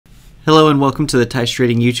Hello and welcome to the Tice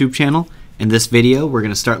Trading YouTube channel. In this video, we're going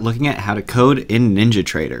to start looking at how to code in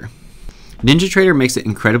NinjaTrader. NinjaTrader makes it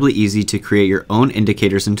incredibly easy to create your own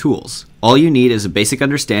indicators and tools. All you need is a basic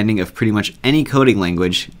understanding of pretty much any coding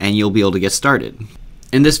language and you'll be able to get started.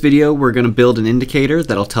 In this video, we're going to build an indicator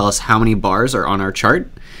that'll tell us how many bars are on our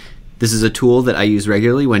chart. This is a tool that I use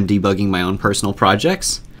regularly when debugging my own personal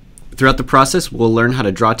projects. Throughout the process, we'll learn how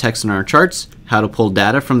to draw text in our charts, how to pull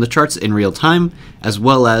data from the charts in real time, as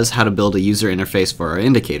well as how to build a user interface for our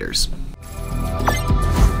indicators.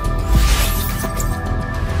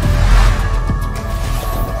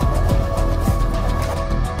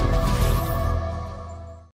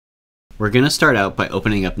 We're going to start out by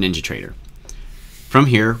opening up NinjaTrader. From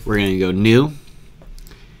here, we're going to go New, and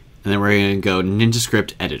then we're going to go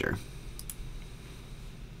NinjaScript Editor.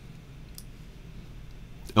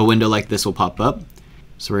 A window like this will pop up.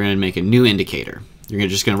 So we're going to make a new indicator. You're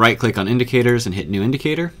just going to right click on indicators and hit new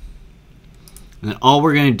indicator. And then all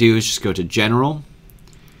we're going to do is just go to general,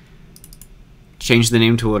 change the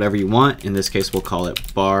name to whatever you want. In this case, we'll call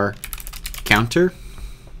it bar counter,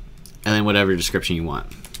 and then whatever description you want.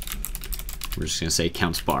 We're just going to say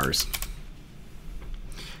counts bars.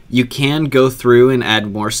 You can go through and add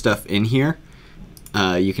more stuff in here.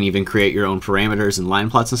 You can even create your own parameters and line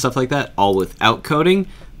plots and stuff like that, all without coding,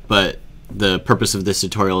 but the purpose of this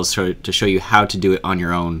tutorial is to show you how to do it on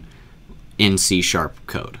your own in C#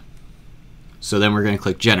 code. So then we're going to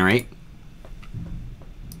click Generate.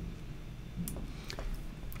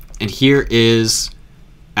 And here is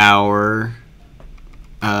our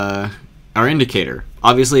indicator.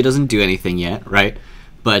 Obviously it doesn't do anything yet, right?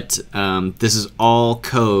 But this is all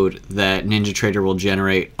code that NinjaTrader will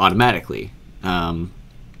generate automatically.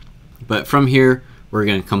 But from here, we're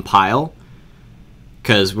going to compile,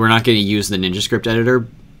 because we're not going to use the NinjaScript editor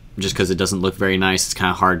just because it doesn't look very nice. It's kind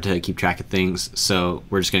of hard to keep track of things. So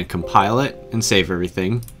we're just going to compile it and save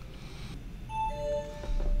everything.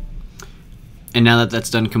 And now that that's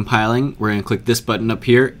done compiling, we're going to click this button up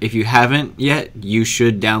here. If you haven't yet, you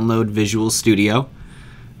should download Visual Studio.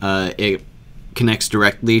 It connects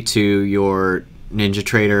directly to your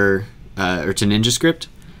NinjaTrader or to NinjaScript.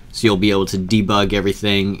 So you'll be able to debug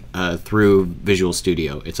everything through Visual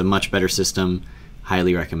Studio. It's a much better system.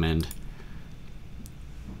 Highly recommend.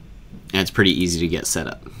 And it's pretty easy to get set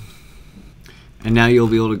up. And now you'll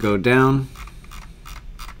be able to go down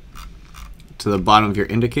to the bottom of your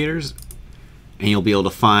indicators, and you'll be able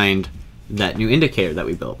to find that new indicator that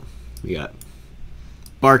we built. We got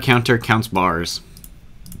bar counter counts bars.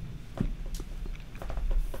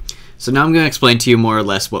 So now I'm going to explain to you more or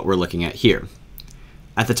less what we're looking at here.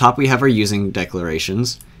 At the top we have our using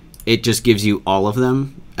declarations. It just gives you all of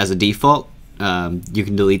them as a default. You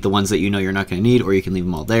can delete the ones that you know you're not going to need, or you can leave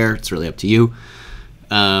them all there. It's really up to you.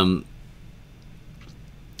 As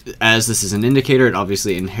this is an indicator, it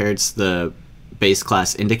obviously inherits the base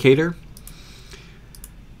class indicator.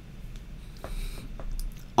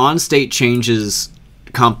 On state change is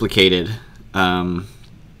complicated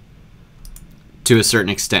to a certain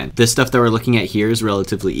extent. This stuff that we're looking at here is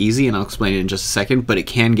relatively easy, and I'll explain it in just a second, but it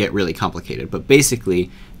can get really complicated. But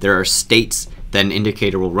basically, there are states that an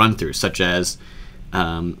indicator will run through, such as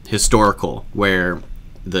historical, where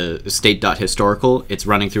the state.historical, it's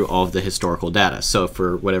running through all of the historical data. So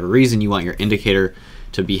for whatever reason you want your indicator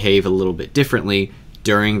to behave a little bit differently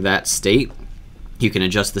during that state, you can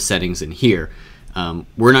adjust the settings in here.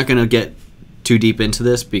 We're not going to get too deep into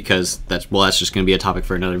this because that's just going to be a topic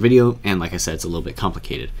for another video, and like I said, it's a little bit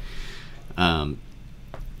complicated.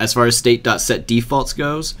 As far as state.setDefaults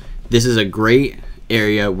goes, this is a great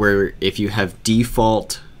area where if you have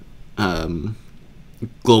default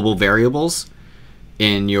global variables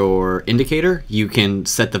in your indicator, you can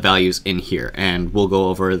set the values in here, and we'll go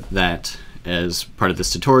over that as part of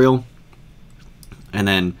this tutorial. And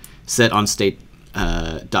then set on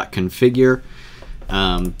state.configure.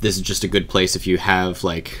 This is just a good place if you have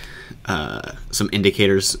like some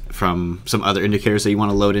indicators from some other indicators that you want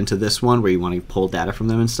to load into this one, where you want to pull data from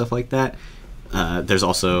them and stuff like that. There's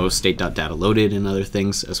also state.dataLoaded and other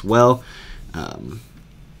things as well,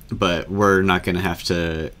 but we're not going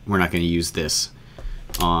to use this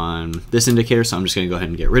on this indicator, so I'm just going to go ahead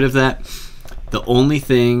and get rid of that. The only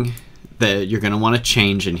thing that you're going to want to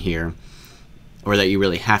change in here, or that you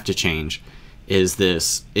really have to change, is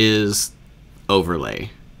this is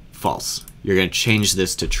overlay false. You're going to change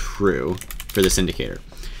this to true for this indicator.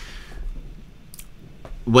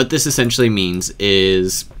 What this essentially means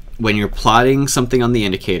is when you're plotting something on the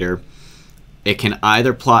indicator, it can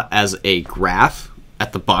either plot as a graph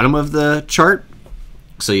at the bottom of the chart,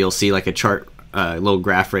 so you'll see like a chart, little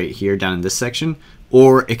graph right here down in this section,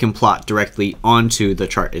 or it can plot directly onto the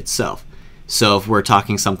chart itself. So if we're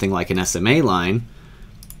talking something like an SMA line,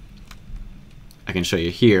 I can show you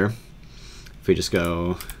here. If we just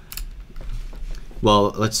go,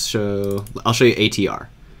 well, I'll show you ATR.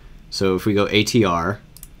 So if we go ATR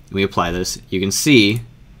and we apply this, you can see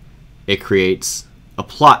it creates a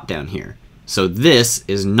plot down here. So this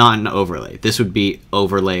is not an overlay. This would be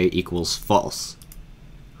overlay equals false,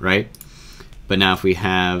 right? But now if we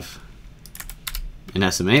have an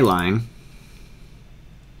SMA line,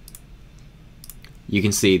 you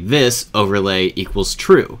can see this overlay equals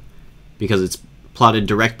true because it's plotted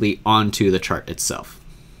directly onto the chart itself.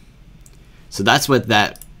 So that's what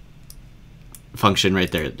that function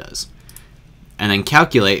right there does. And then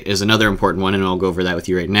calculate is another important one, and I'll go over that with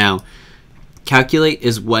you right now. Calculate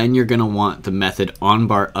is when you're going to want the method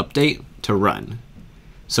onBarUpdate to run.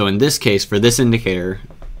 So in this case, for this indicator,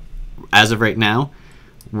 as of right now,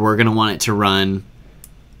 we're going to want it to run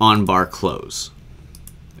onBarClose.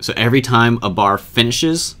 So every time a bar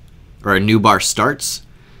finishes or a new bar starts,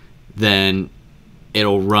 then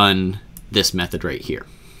it'll run this method right here.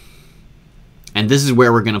 And this is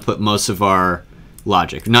where we're going to put most of our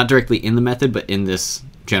logic, not directly in the method, but in this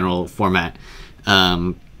general format.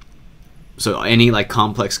 So any like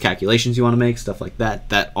complex calculations you want to make, stuff like that,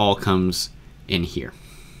 that all comes in here.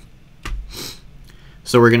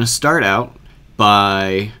 So we're going to start out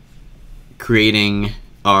by creating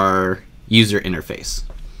our user interface,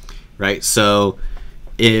 right? So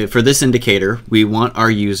for this indicator, we want our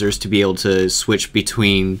users to be able to switch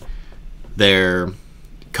between their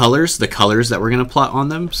colors, the colors that we're going to plot on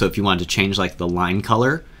them. So if you want to change like the line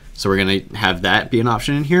color, so we're going to have that be an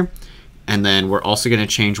option in here. And then we're also going to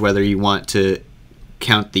change whether you want to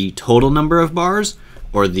count the total number of bars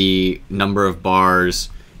or the number of bars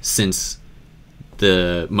since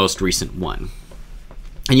the most recent one.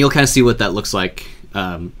 And you'll kind of see what that looks like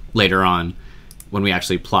later on when we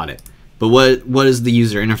actually plot it. But what is the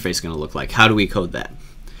user interface going to look like? How do we code that?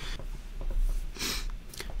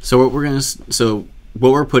 So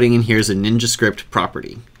what we're putting in here is a NinjaScript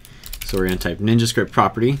property. So we're going to type NinjaScript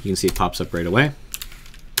property. You can see it pops up right away.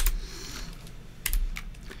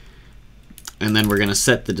 And then we're going to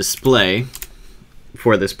set the display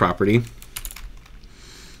for this property.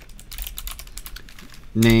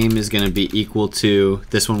 Name is going to be equal to,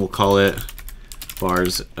 this one we'll call it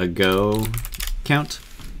bars ago count.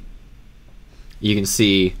 You can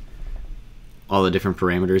see all the different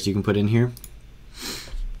parameters you can put in here.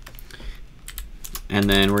 And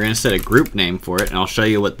then we're going to set a group name for it, and I'll show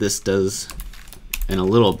you what this does in a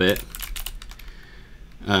little bit.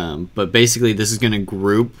 But basically this is going to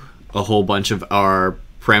group a whole bunch of our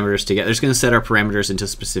parameters together. It's going to set our parameters into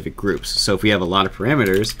specific groups. So if we have a lot of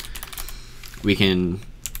parameters, we can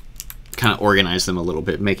kind of organize them a little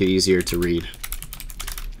bit, make it easier to read.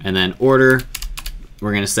 And then order,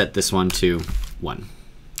 we're going to set this one to 1.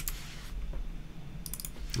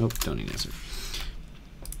 Oh, don't need answer.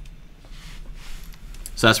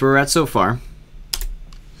 So that's where we're at so far.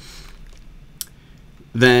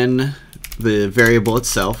 Then the variable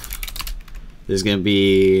itself is going to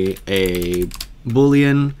be a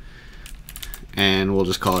Boolean, and we'll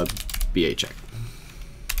just call it BA check.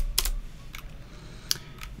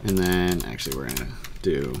 And then actually we're going to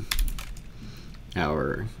do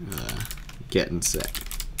our get and set.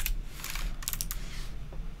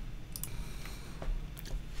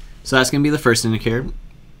 So that's going to be the first indicator,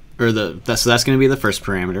 or so that's going to be the first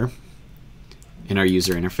parameter in our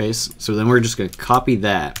user interface. So then we're just going to copy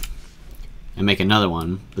that and make another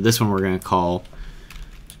one, but this one we're going to call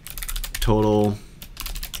total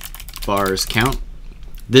bars count.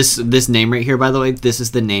 This name right here, by the way, this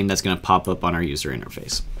is the name that's going to pop up on our user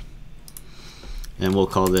interface. And we'll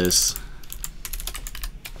call this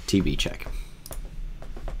TB check.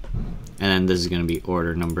 And then this is going to be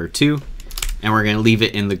order number 2, and we're going to leave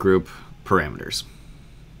it in the group parameters.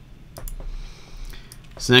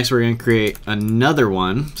 So next we're going to create another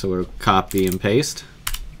one. So we'll copy and paste.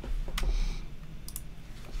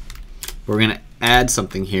 We're going to add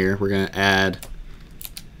something here. We're going to add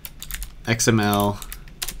XML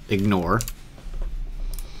ignore.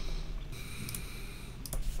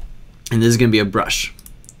 And this is going to be a brush.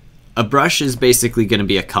 A brush is basically going to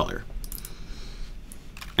be a color.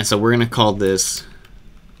 And so we're going to call this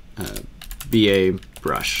BA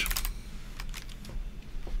brush.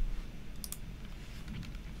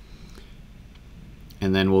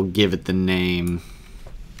 And then we'll give it the name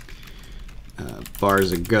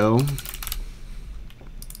bars ago.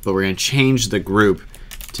 But we're going to change the group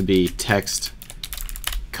to be text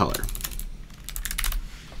color.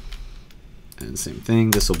 And same thing,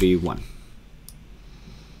 this will be 1.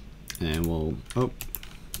 And we'll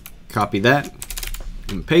copy that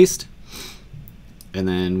and paste. And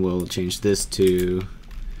then we'll change this to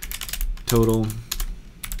total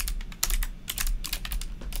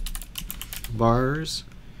bars.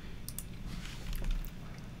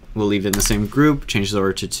 We'll leave it in the same group, change this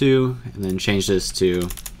over to 2, and then change this to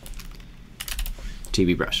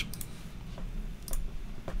TB brush.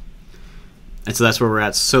 And so that's where we're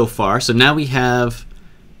at so far. So now we have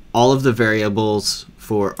all of the variables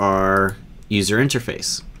for our user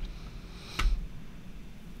interface.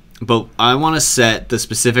 But I want to set the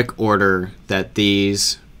specific order that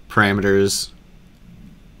these parameters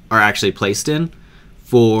are actually placed in.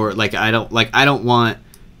 For I don't want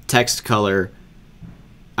text color.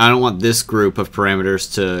 I don't want this group of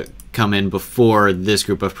parameters to come in before this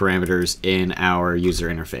group of parameters in our user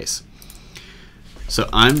interface. So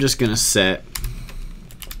I'm just going to set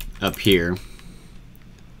up here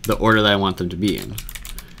the order that I want them to be in.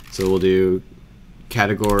 So we'll do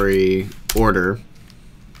category order,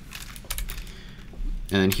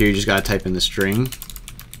 and then here you just got to type in the string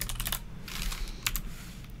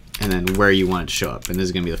and then where you want it to show up, and this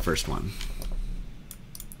is going to be the first one.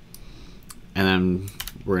 And then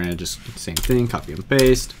we're going to just do the same thing, copy and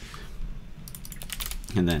paste,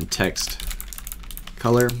 and then text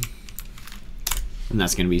color, and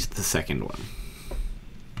that's going to be the second one.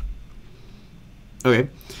 Okay,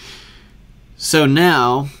 so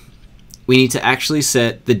now we need to actually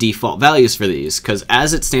set the default values for these, because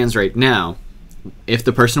as it stands right now, if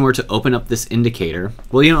the person were to open up this indicator,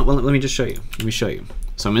 well, you know, let me just show you. Let me show you.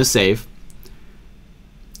 So I'm going to save,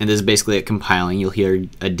 and this is basically it compiling. You'll hear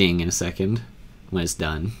a ding in a second when it's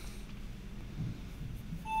done.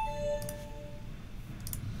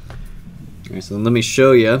 All right, so let me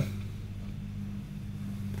show you.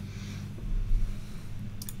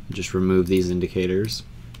 Just remove these indicators.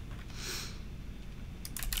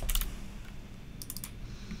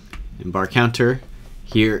 And bar counter,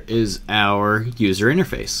 here is our user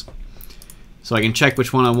interface. So I can check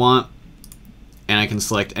which one I want, and I can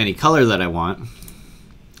select any color that I want,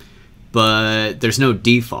 but there's no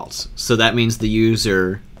defaults. So that means the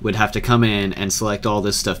user would have to come in and select all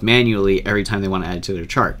this stuff manually every time they want to add it to their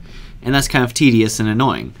chart. And that's kind of tedious and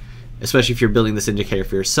annoying, especially if you're building this indicator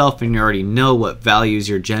for yourself and you already know what values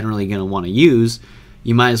you're generally going to want to use.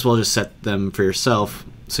 You might as well just set them for yourself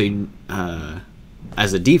so you,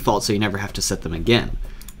 as a default, so you never have to set them again,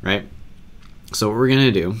 right? So what we're going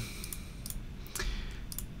to do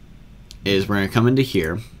is we're going to come into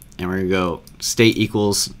here and we're going to go state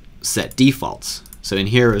equals set defaults. So in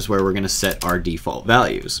here is where we're going to set our default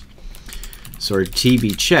values. So our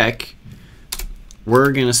TB check,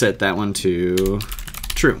 we're going to set that one to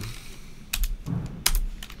true.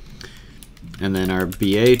 And then our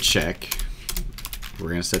BA check, we're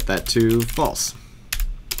going to set that to false.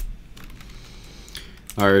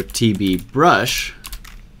 Our TB brush,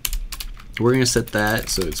 we're going to set that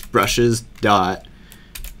so it's brushes dot,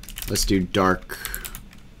 let's do dark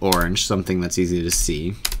orange, something that's easy to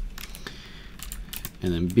see.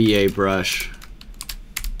 And then BA brush,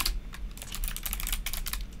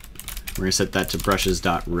 we're going to set that to brushes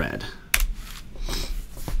dot red.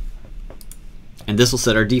 And this will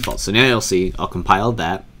set our default. So now you'll see, I'll compile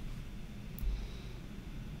that.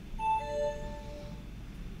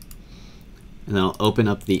 And then I'll open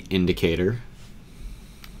up the indicator.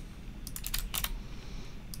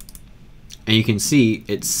 And you can see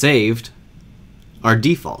it saved our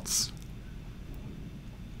defaults.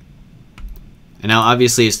 And now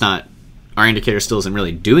obviously it's not, our indicator still isn't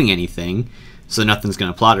really doing anything, so nothing's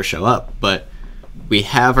going to plot or show up, but we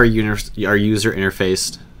have our user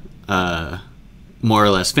interface more or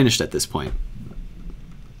less finished at this point.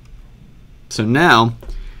 So now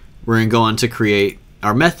we're going to go on to create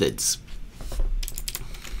our methods.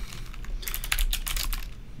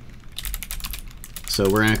 So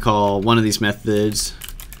we're going to call one of these methods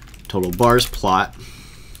total bars plot,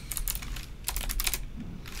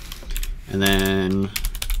 and then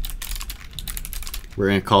we're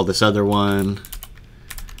going to call this other one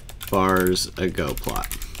bars ago plot.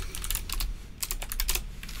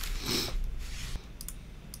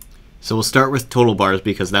 So we'll start with total bars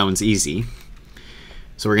because that one's easy.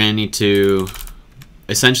 So we're going to need to,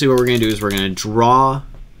 essentially what we're going to do is we're going to draw,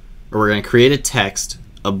 or we're going to create a text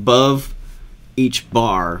above each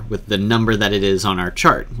bar with the number that it is on our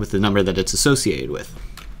chart, with the number that it's associated with.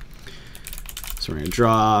 So we're going to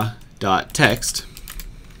draw dot text,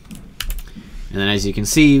 and then as you can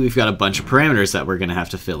see, we've got a bunch of parameters that we're going to have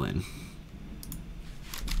to fill in.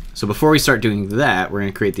 So before we start doing that, we're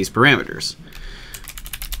going to create these parameters.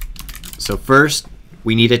 So first,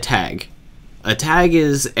 we need a tag. A tag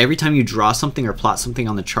is every time you draw something or plot something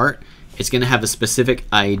on the chart, it's going to have a specific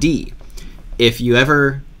ID. If you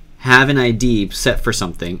ever have an ID set for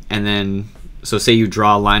something, and then, so say you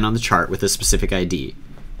draw a line on the chart with a specific ID,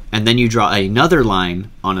 and then you draw another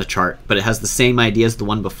line on a chart, but it has the same ID as the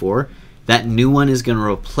one before, that new one is going to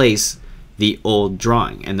replace the old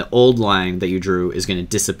drawing, and the old line that you drew is going to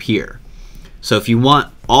disappear. So if you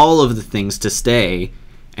want all of the things to stay,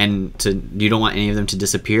 and you don't want any of them to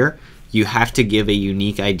disappear, you have to give a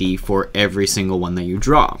unique ID for every single one that you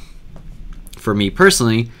draw. For me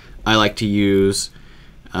personally, I like to use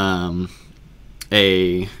a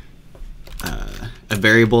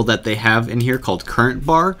variable that they have in here called current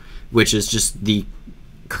bar, which is just the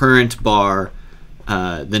current bar,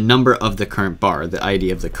 the number of the current bar, the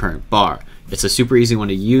ID of the current bar. It's a super easy one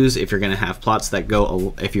to use if you're going to have plots that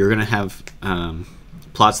go, if you're going to have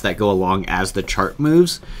plots that go along as the chart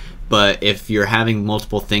moves. But if you're having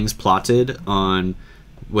multiple things plotted on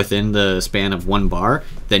within the span of one bar,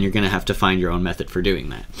 then you're going to have to find your own method for doing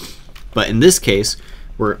that. But in this case,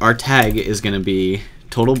 where our tag is going to be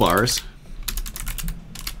total bars,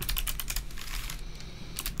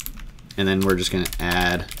 and then we're just going to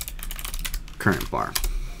add current bar.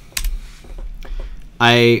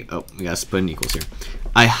 We gotta put an equals here.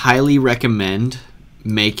 I highly recommend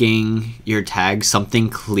making your tag something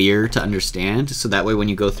clear to understand, so that way when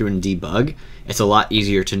you go through and debug, it's a lot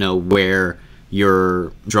easier to know where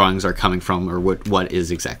your drawings are coming from or what is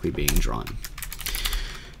exactly being drawn.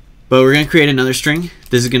 But we're going to create another string.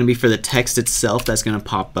 This is going to be for the text itself that's going to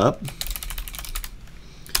pop up.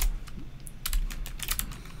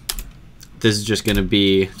 This is just going to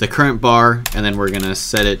be the current bar, and then we're going to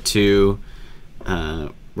set it to, we're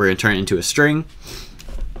going to turn it into a string.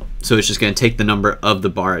 So it's just going to take the number of the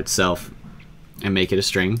bar itself and make it a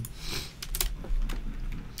string.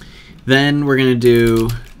 Then we're going to do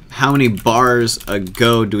how many bars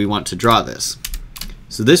ago do we want to draw this.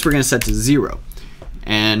 So this we're going to set to 0.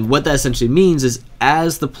 And what that essentially means is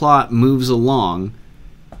as the plot moves along,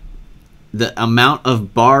 the amount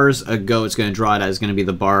of bars ago it's going to draw it as is going to be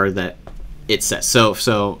the bar that it sets.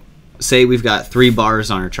 So say we've got 3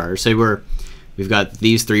 bars on our chart. Say we've got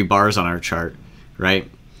these 3 bars on our chart, right?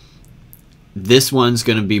 This one's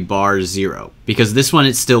going to be bar 0 because this one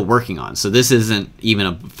it's still working on. So this isn't even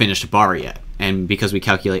a finished bar yet. And because we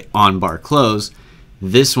calculate on bar close,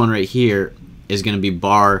 this one right here is going to be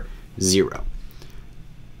bar 0.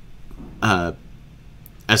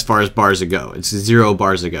 As far as bars ago, it's 0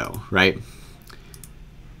 bars ago, right?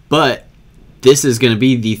 But this is going to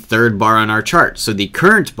be the 3rd bar on our chart. So the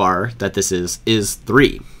current bar that this is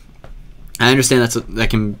 3. I understand that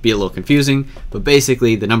can be a little confusing, but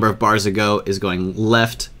basically the number of bars ago is going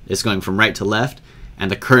left, it's going from right to left, and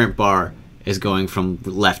the current bar is going from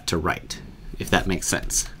left to right, if that makes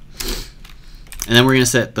sense. And then we're going to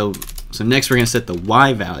set next we're going to set the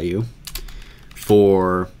Y value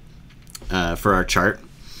for our chart.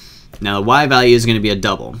 Now the Y value is going to be a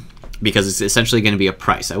double because it's essentially going to be a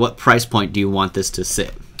price. At what price point do you want this to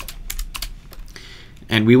sit?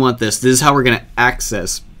 And we want this is how we're going to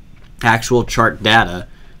access actual chart data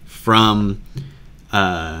from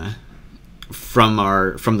the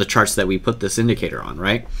charts that we put this indicator on,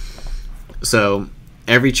 right? So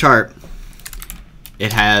every chart,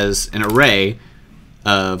 it has an array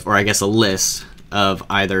of, or I guess a list of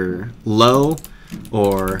either low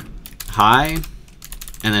or high,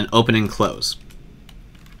 and then open and close.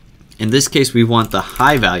 In this case, we want the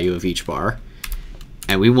high value of each bar,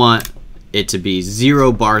 and we want it to be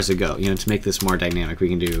 0 bars ago. You know, to make this more dynamic, we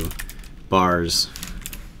can do bars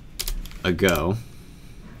ago,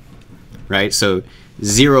 right? So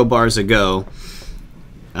 0 bars ago,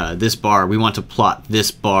 this bar, we want to plot this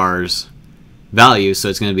bar's value, so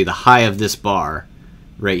it's going to be the high of this bar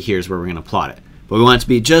right here is where we're going to plot it. But we want it to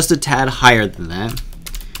be just a tad higher than that,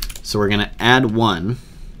 so we're going to add 1,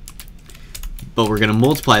 but we're going to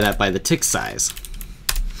multiply that by the tick size.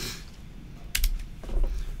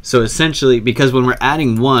 So essentially, because when we're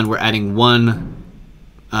adding 1, we're adding 1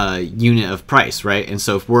 unit of price, right? And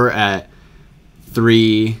so if we're at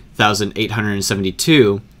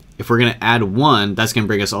 3,872, if we're going to add 1, that's going to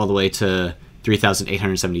bring us all the way to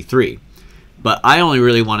 3,873. But I only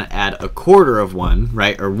really want to add 1/4 of 1,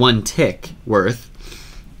 right? Or 1 tick worth.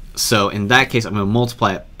 So in that case, I'm going to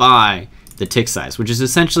multiply it by the tick size, which is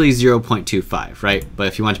essentially 0.25, right? But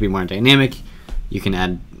if you want to be more dynamic, you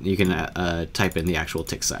can type in the actual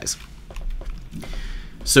tick size.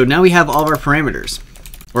 So now we have all of our parameters,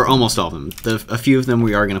 or almost all of them. A few of them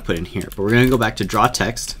we are going to put in here, but we're going to go back to draw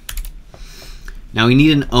text. Now we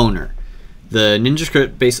need an owner. The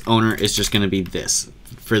NinjaScript based owner is just going to be this.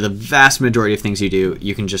 For the vast majority of things you do,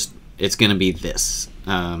 you can just it's going to be this.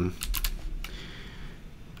 Then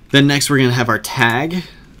next we're going to have our tag.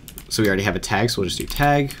 So we already have a tag, so we'll just do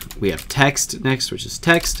tag. We have text next, which is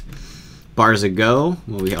text. Bars ago,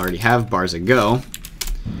 well, we already have bars ago.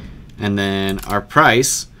 And then our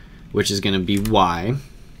price, which is going to be Y. And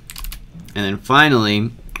then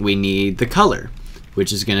finally, we need the color,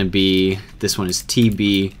 which is going to be, this one is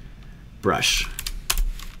TB brush.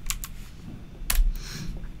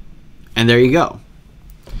 And there you go.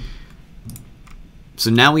 So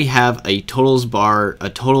now we have a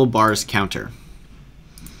total bars counter.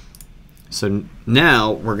 So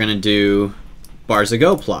now we're going to do bars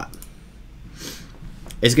ago plot.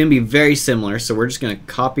 It's going to be very similar, so we're just going to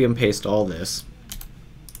copy and paste all this.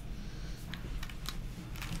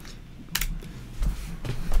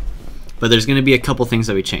 But there's going to be a couple things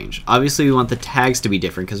that we change. Obviously, we want the tags to be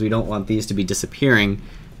different because we don't want these to be disappearing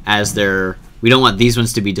as they're. We don't want these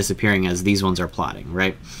ones to be disappearing as these ones are plotting,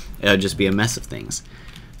 right? It would just be a mess of things.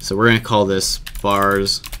 So we're going to call this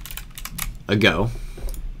bars ago.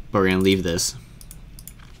 But we're going to leave this.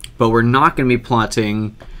 But we're not going to be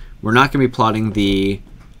plotting. We're not going to be plotting the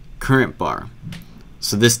current bar.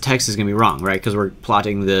 So this text is going to be wrong, right? Because we're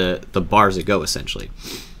plotting the bars ago essentially.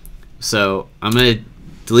 So I'm going to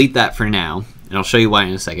delete that for now, and I'll show you why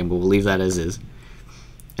in a second. But we'll leave that as is.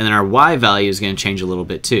 And then our Y value is going to change a little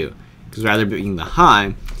bit too, because rather than being the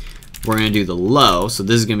high, we're going to do the low. So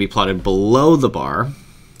this is going to be plotted below the bar.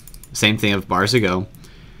 Same thing of bars ago.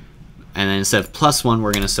 And then instead of +1,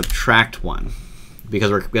 we're going to subtract 1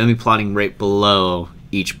 because we're going to be plotting right below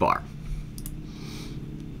each bar.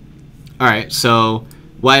 All right, so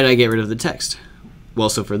why did I get rid of the text? Well,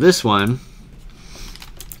 so for this one,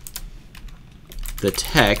 the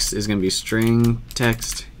text is going to be string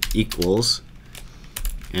text equals,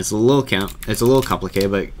 and it's a little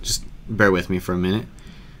complicated, but just bear with me for a minute.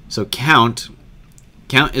 So count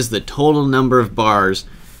is the total number of bars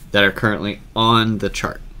that are currently on the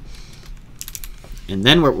chart. And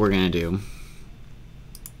then what we're going to do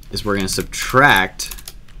is we're going to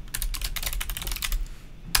subtract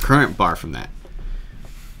current bar from that.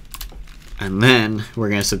 And then we're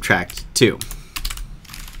going to subtract 2.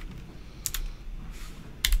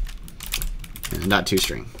 And not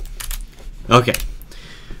toString. Okay.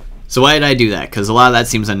 So why did I do that? Because a lot of that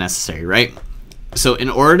seems unnecessary, right? So in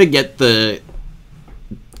order to get this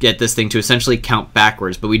thing to essentially count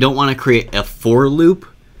backwards, but we don't want to create a for loop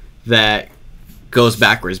that goes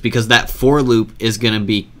backwards, because that for loop is going to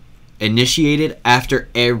be initiated after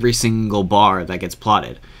every single bar that gets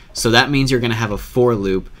plotted. So that means you're going to have a for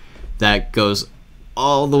loop that goes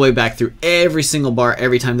all the way back through every single bar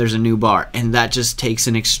every time there's a new bar, and that just takes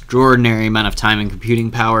an extraordinary amount of time and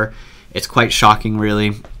computing power. It's quite shocking,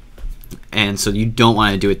 really. And so you don't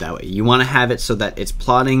want to do it that way. You want to have it so that it's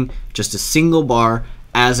plotting just a single bar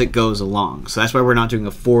as it goes along. So that's why we're not doing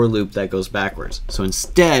a for loop that goes backwards. So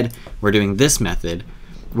instead, we're doing this method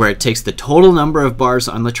where it takes the total number of bars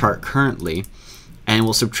on the chart currently and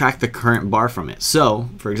we'll subtract the current bar from it. So,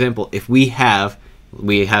 for example, if we have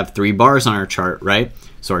 3 bars on our chart, right?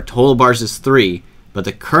 So our total bars is 3, but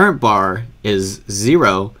the current bar is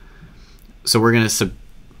 0. So we're going to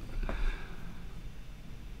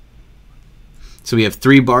So we have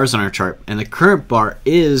 3 bars on our chart, and the current bar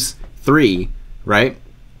is 3, right?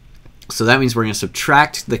 So that means we're going to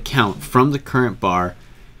subtract the count from the current bar,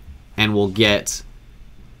 and we'll get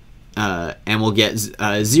 0.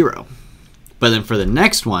 But then for the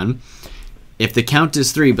next one, if the count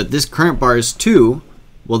is 3, but this current bar is 2,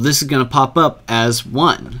 well, this is going to pop up as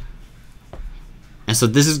 1. And so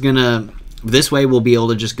this way we'll be able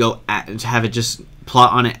to just have it just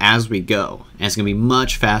plot on it as we go, and it's going to be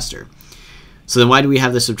much faster. So then why do we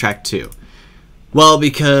have the subtract 2? Well,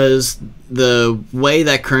 because the way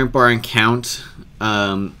that current bar and count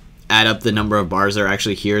add up the number of bars that are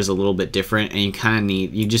actually here is a little bit different, and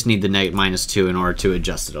you just need the -2 in order to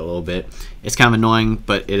adjust it a little bit. It's kind of annoying,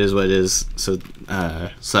 but it is what it is. So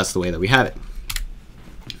that's the way that we have it.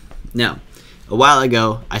 Now, a while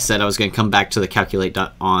ago, I said I was going to come back to the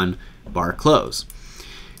calculate.onBarClose,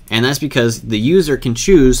 and that's because the user can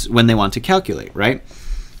choose when they want to calculate, right?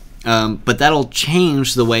 But that'll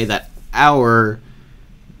change the way that our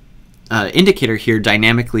indicator here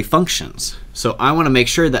dynamically functions. So I want to make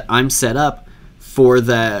sure that I'm set up for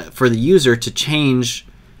the user to change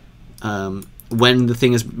when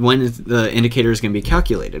the indicator is going to be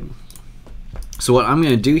calculated. So what I'm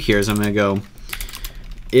going to do here is I'm going to go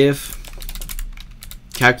if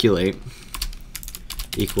calculate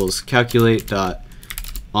equals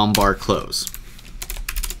calculate.onBarClose.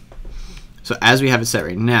 So as we have it set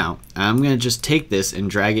right now, I'm going to just take this and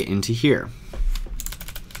drag it into here.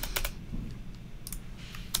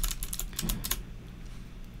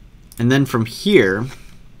 And then from here,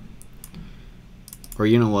 or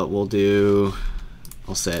you know what we'll do,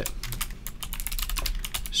 I'll set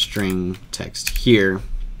string text here,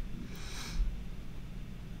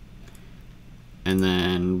 and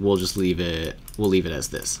then we'll just leave it as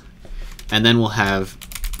this. And then we'll have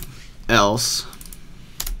else.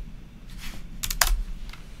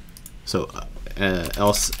 So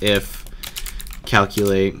else if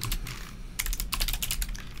calculate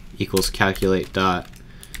equals calculate dot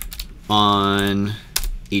on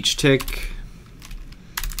each tick,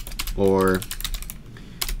 or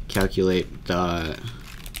calculate dot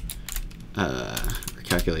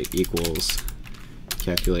calculate equals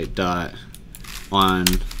calculate dot on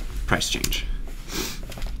price change.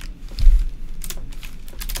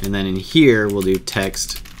 And then in here we'll do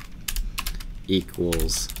text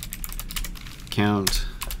equals count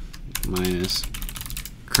minus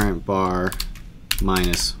current bar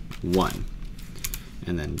minus 1,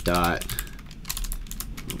 and then dot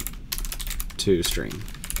to string.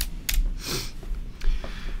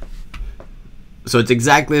 So it's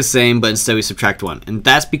exactly the same, but instead we subtract 1. And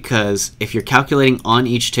that's because if you're calculating on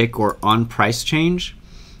each tick or on price change,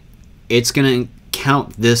 it's going to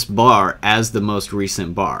count this bar as the most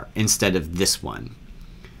recent bar instead of this one.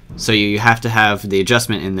 So you have to have the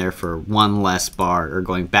adjustment in there for one less bar, or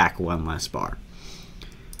going back one less bar.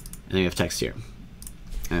 And then we have text here.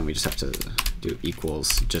 And we just have to do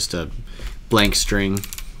equals, just a blank string.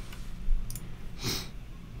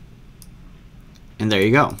 And there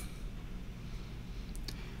you go.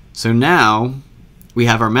 So now we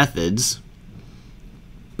have our methods,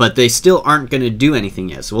 but they still aren't going to do anything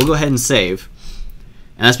yet. So we'll go ahead and save.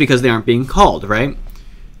 And that's because they aren't being called, right?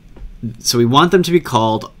 So we want them to be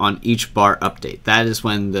called on each bar update. That is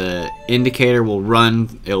when the indicator will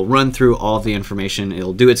run. It'll run through all of the information.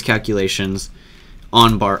 It'll do its calculations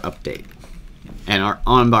on bar update. And our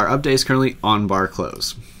on bar update is currently on bar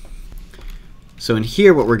close. So in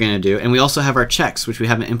here what we're going to do, and we also have our checks, which we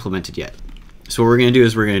haven't implemented yet. So what we're going to do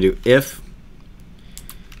is we're going to do if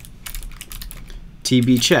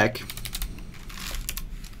tb check,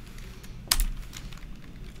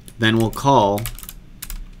 then we'll call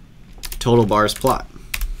total bars plot.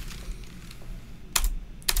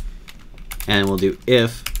 And we'll do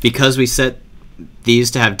if, because we set these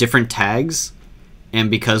to have different tags, and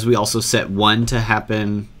because we also set one to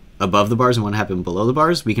happen above the bars and one to happen below the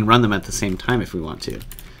bars, we can run them at the same time if we want to.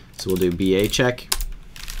 So we'll do BA check,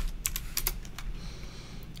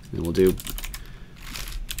 and we'll do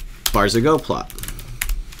bars ago plot.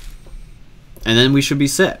 And then we should be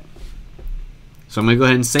set. So I'm going to go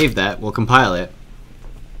ahead and save that. We'll compile it.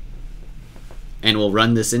 And we'll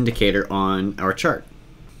run this indicator on our chart.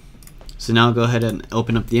 So now I'll go ahead and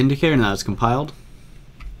open up the indicator. Now it's compiled.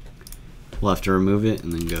 We'll have to remove it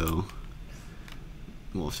and then go.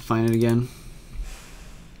 We'll have to find it again.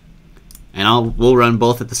 And we'll run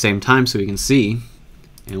both at the same time so we can see.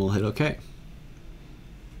 And we'll hit OK.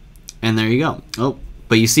 And there you go. Oh,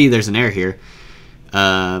 but you see there's an error here.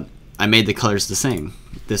 I made the colors the same.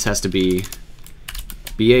 This has to be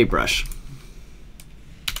BA brush.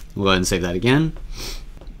 We'll go ahead and save that again.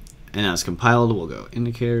 And now it's compiled. We'll go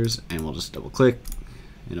indicators and we'll just double click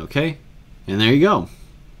and OK. And there you go.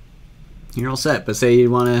 You're all set. But say you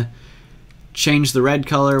want to change the red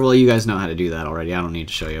color. Well, you guys know how to do that already. I don't need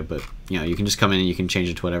to show you, but you know, you can just come in and you can change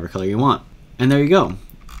it to whatever color you want. And there you go.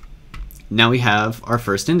 Now we have our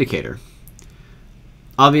first indicator.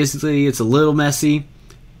 Obviously, it's a little messy,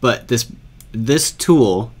 but this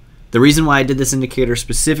tool, the reason why I did this indicator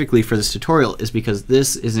specifically for this tutorial is because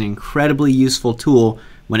this is an incredibly useful tool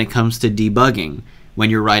when it comes to debugging, when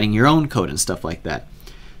you're writing your own code and stuff like that.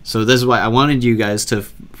 So this is why I wanted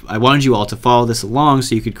you all to follow this along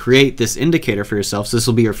so you could create this indicator for yourself. So this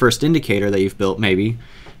will be your first indicator that you've built maybe,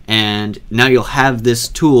 and now you'll have this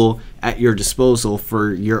tool at your disposal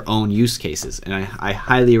for your own use cases, and I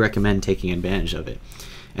highly recommend taking advantage of it.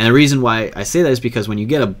 And the reason why I say that is because when you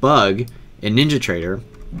get a bug in NinjaTrader,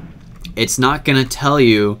 it's not going to tell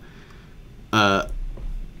you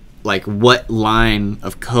like what line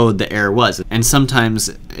of code the error was, and sometimes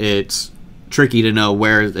it's tricky to know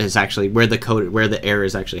where the error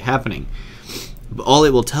is actually happening. But all it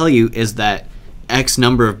will tell you is that X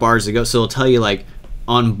number of bars ago, so it'll tell you like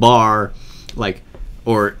on bar like,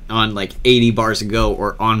 or on like 80 bars ago,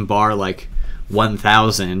 or on bar like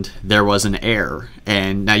 1000 there was an error,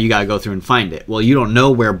 and now you gotta go through and find it. Well, you don't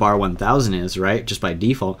know where bar 1000 is, right, just by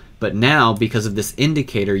default, but now because of this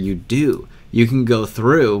indicator you do. You can go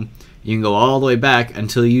through, you can go all the way back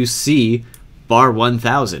until you see bar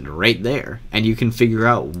 1000 right there, and you can figure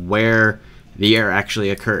out where the error actually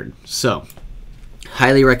occurred. So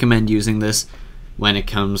highly recommend using this. when it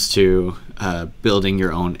comes to building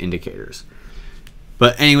your own indicators.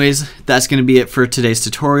 But anyways, that's going to be it for today's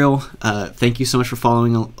tutorial. Thank you so much for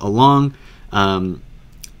following along.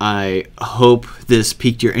 I hope this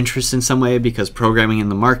piqued your interest in some way, because programming in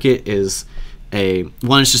the market is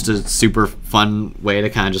it's just a super fun way to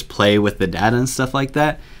kind of just play with the data and stuff like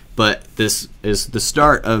that. But this is the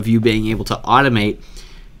start of you being able to automate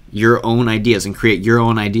your own ideas and create your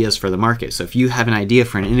own ideas for the market. So if you have an idea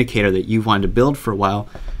for an indicator that you've wanted to build for a while,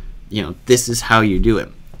 this is how you do it.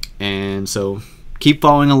 And so keep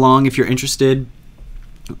following along if you're interested.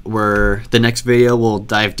 The next video will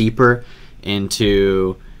dive deeper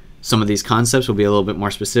into some of these concepts. We'll be a little bit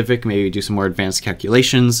more specific, maybe do some more advanced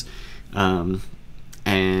calculations,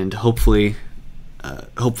 and hopefully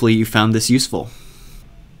you found this useful.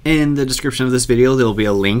 In the description of this video, there will be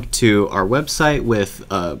a link to our website with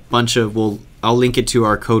a bunch of, I'll link it to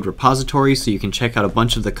our code repository, so you can check out a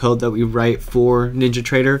bunch of the code that we write for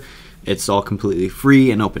NinjaTrader. It's all completely free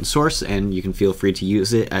and open source, and you can feel free to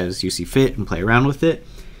use it as you see fit and play around with it.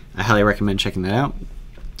 I highly recommend checking that out.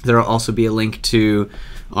 There will also be a link to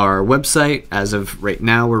our website. As of right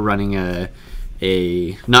now, we're running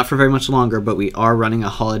not for very much longer, but we are running a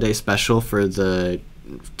holiday special for the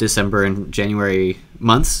December and January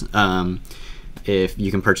months. If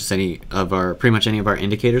you can purchase pretty much any of our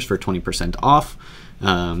indicators for 20% off,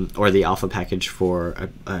 or the alpha package for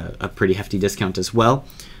a pretty hefty discount as well.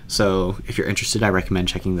 So if you're interested, I recommend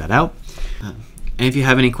checking that out. And if you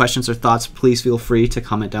have any questions or thoughts, please feel free to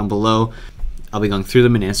comment down below. I'll be going through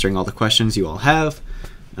them and answering all the questions you all have.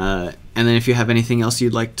 And then if you have anything else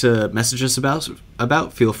you'd like to message us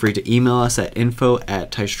about, feel free to email us at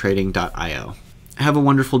info@teichtrading.io. Have a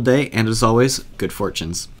wonderful day, and as always, good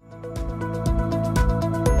fortunes.